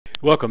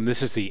Welcome,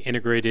 this is the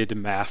Integrated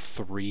Math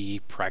 3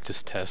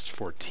 practice test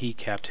for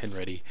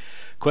TNReady.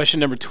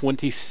 Question number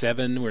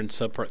 27, we're in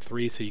subpart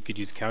 3, so you could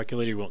use a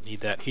calculator, you won't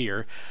need that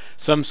here.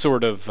 Some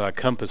sort of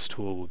compass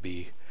tool would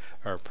be,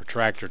 or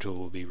protractor tool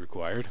will be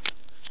required.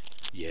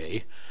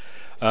 Yay.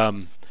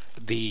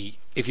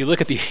 If you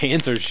look at the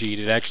answer sheet,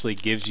 it actually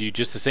gives you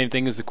just the same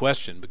thing as the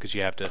question, because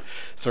you have to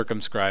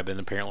circumscribe, and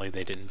apparently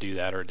they didn't do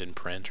that or it didn't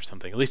print or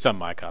something, at least on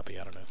my copy,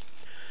 I don't know.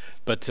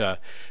 But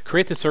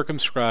create the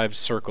circumscribed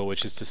circle,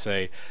 which is to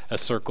say a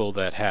circle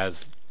that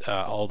has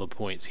all the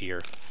points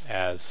here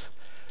as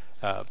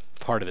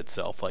part of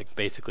itself. Like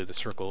basically the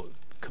circle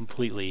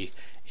completely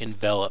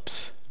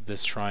envelops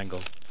this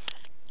triangle.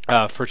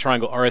 For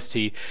triangle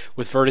RST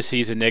with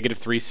vertices at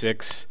 -3,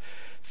 6,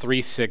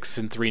 3, 6,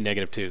 and 3,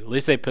 -2. At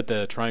least they put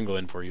the triangle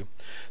in for you.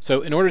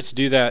 So in order to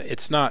do that,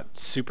 it's not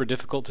super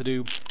difficult to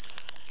do,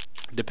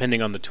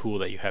 depending on the tool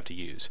that you have to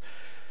use.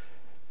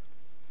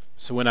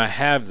 So when I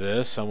have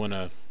this,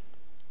 mine's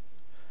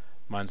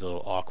a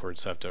little awkward,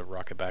 so I have to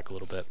rock it back a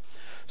little bit.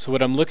 So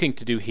what I'm looking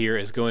to do here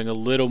is going a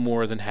little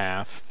more than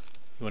half.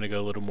 You want to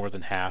go a little more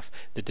than half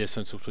the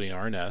distance between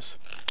R and S.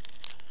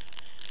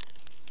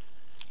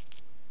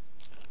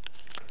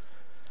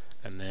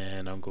 And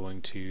then I'm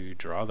going to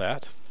draw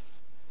that.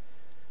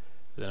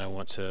 Then I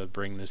want to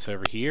bring this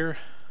over here,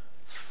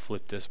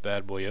 flip this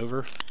bad boy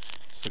over,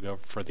 so go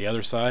for the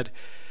other side.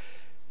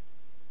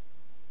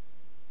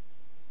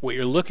 What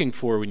you're looking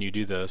for when you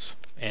do this,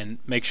 and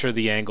make sure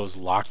the angle is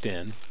locked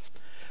in,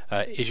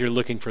 is you're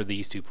looking for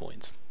these 2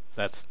 points.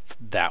 That's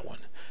that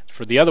one.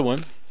 For the other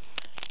one,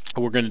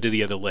 we're going to do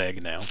the other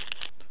leg now.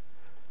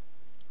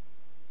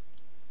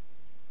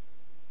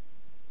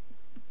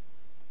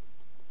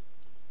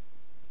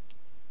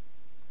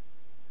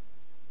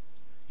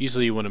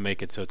 Usually you want to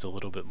make it so it's a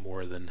little bit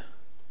more than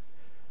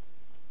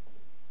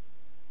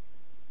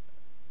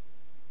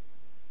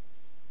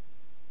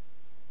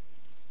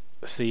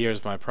see,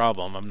 here's my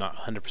problem. I'm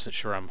not 100%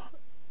 sure I'm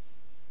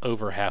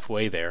over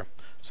halfway there,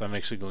 so I'm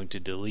actually going to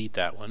delete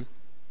that one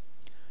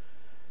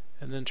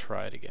and then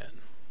try it again.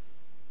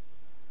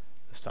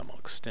 This time I'll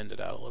extend it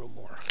out a little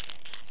more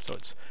so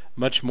it's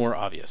much more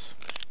obvious.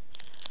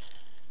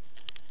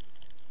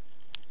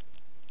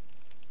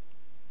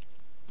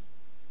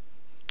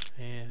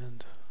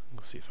 And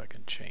let's see if I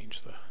can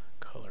change the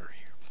color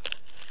here.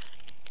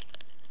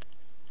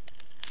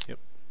 Yep.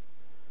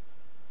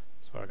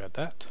 So I got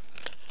that.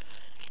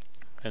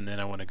 And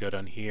then I want to go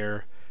down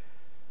here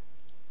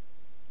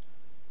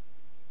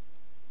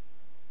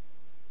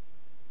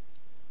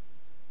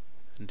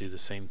and do the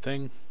same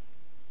thing.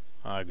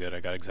 Ah, good, I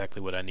got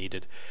exactly what I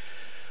needed.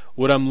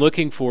 What I'm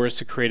looking for is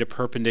to create a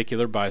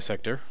perpendicular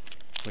bisector,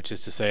 which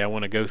is to say I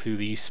want to go through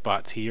these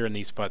spots here and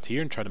these spots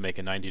here and try to make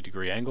a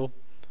 90-degree angle.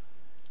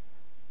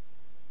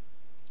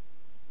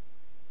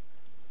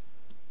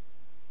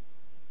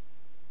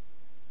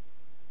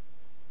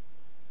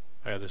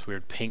 I got this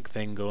weird pink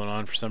thing going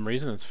on for some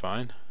reason. It's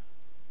fine.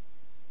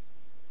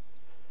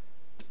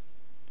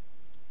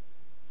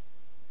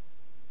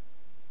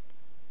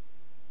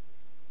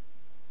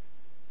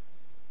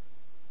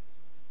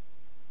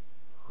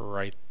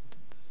 Right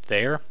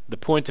there. The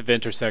point of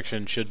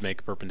intersection should make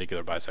a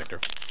perpendicular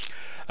bisector.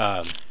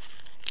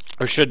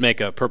 Or should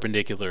make a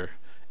perpendicular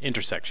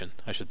intersection,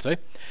 I should say.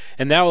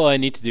 And now all I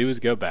need to do is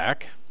go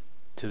back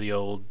to the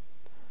old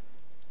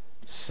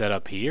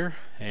setup here,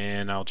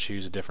 and I'll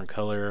choose a different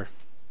color.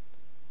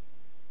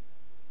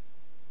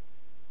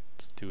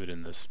 Let's do it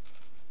in this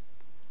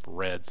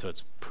red so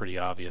it's pretty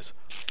obvious.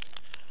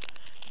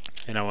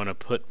 And I want to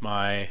put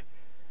my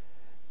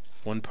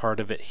one part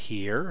of it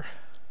here.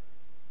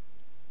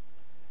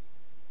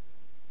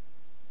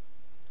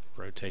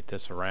 Rotate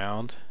this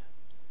around.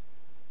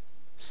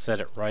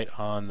 Set it right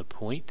on the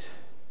point.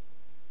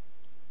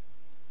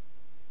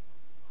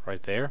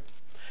 Right there.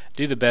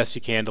 Do the best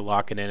you can to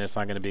lock it in. It's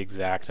not going to be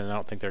exact, and I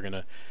don't think they're going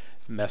to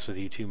mess with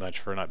you too much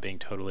for not being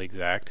totally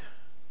exact.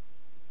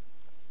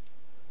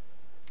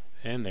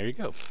 And there you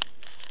go.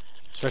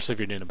 Especially if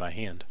you're doing it by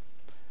hand.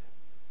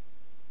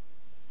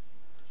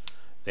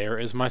 There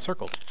is my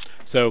circle.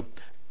 So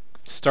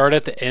start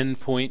at the end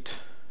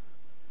point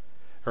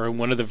or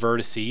one of the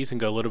vertices and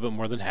go a little bit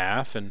more than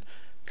half and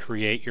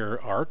create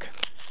your arc.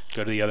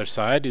 Go to the other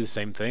side, do the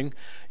same thing.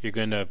 You're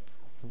going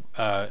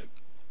to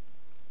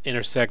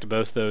intersect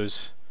both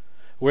those.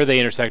 Where they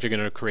intersect, you're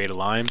going to create a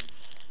line.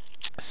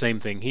 Same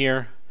thing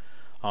here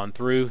on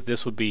through.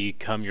 This would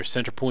become your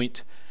center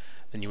point.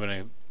 Then you want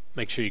to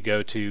make sure you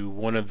go to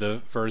one of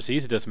the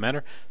vertices, it doesn't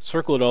matter.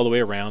 Circle it all the way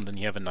around and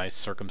you have a nice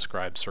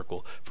circumscribed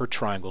circle for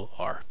triangle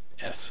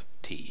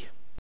RST.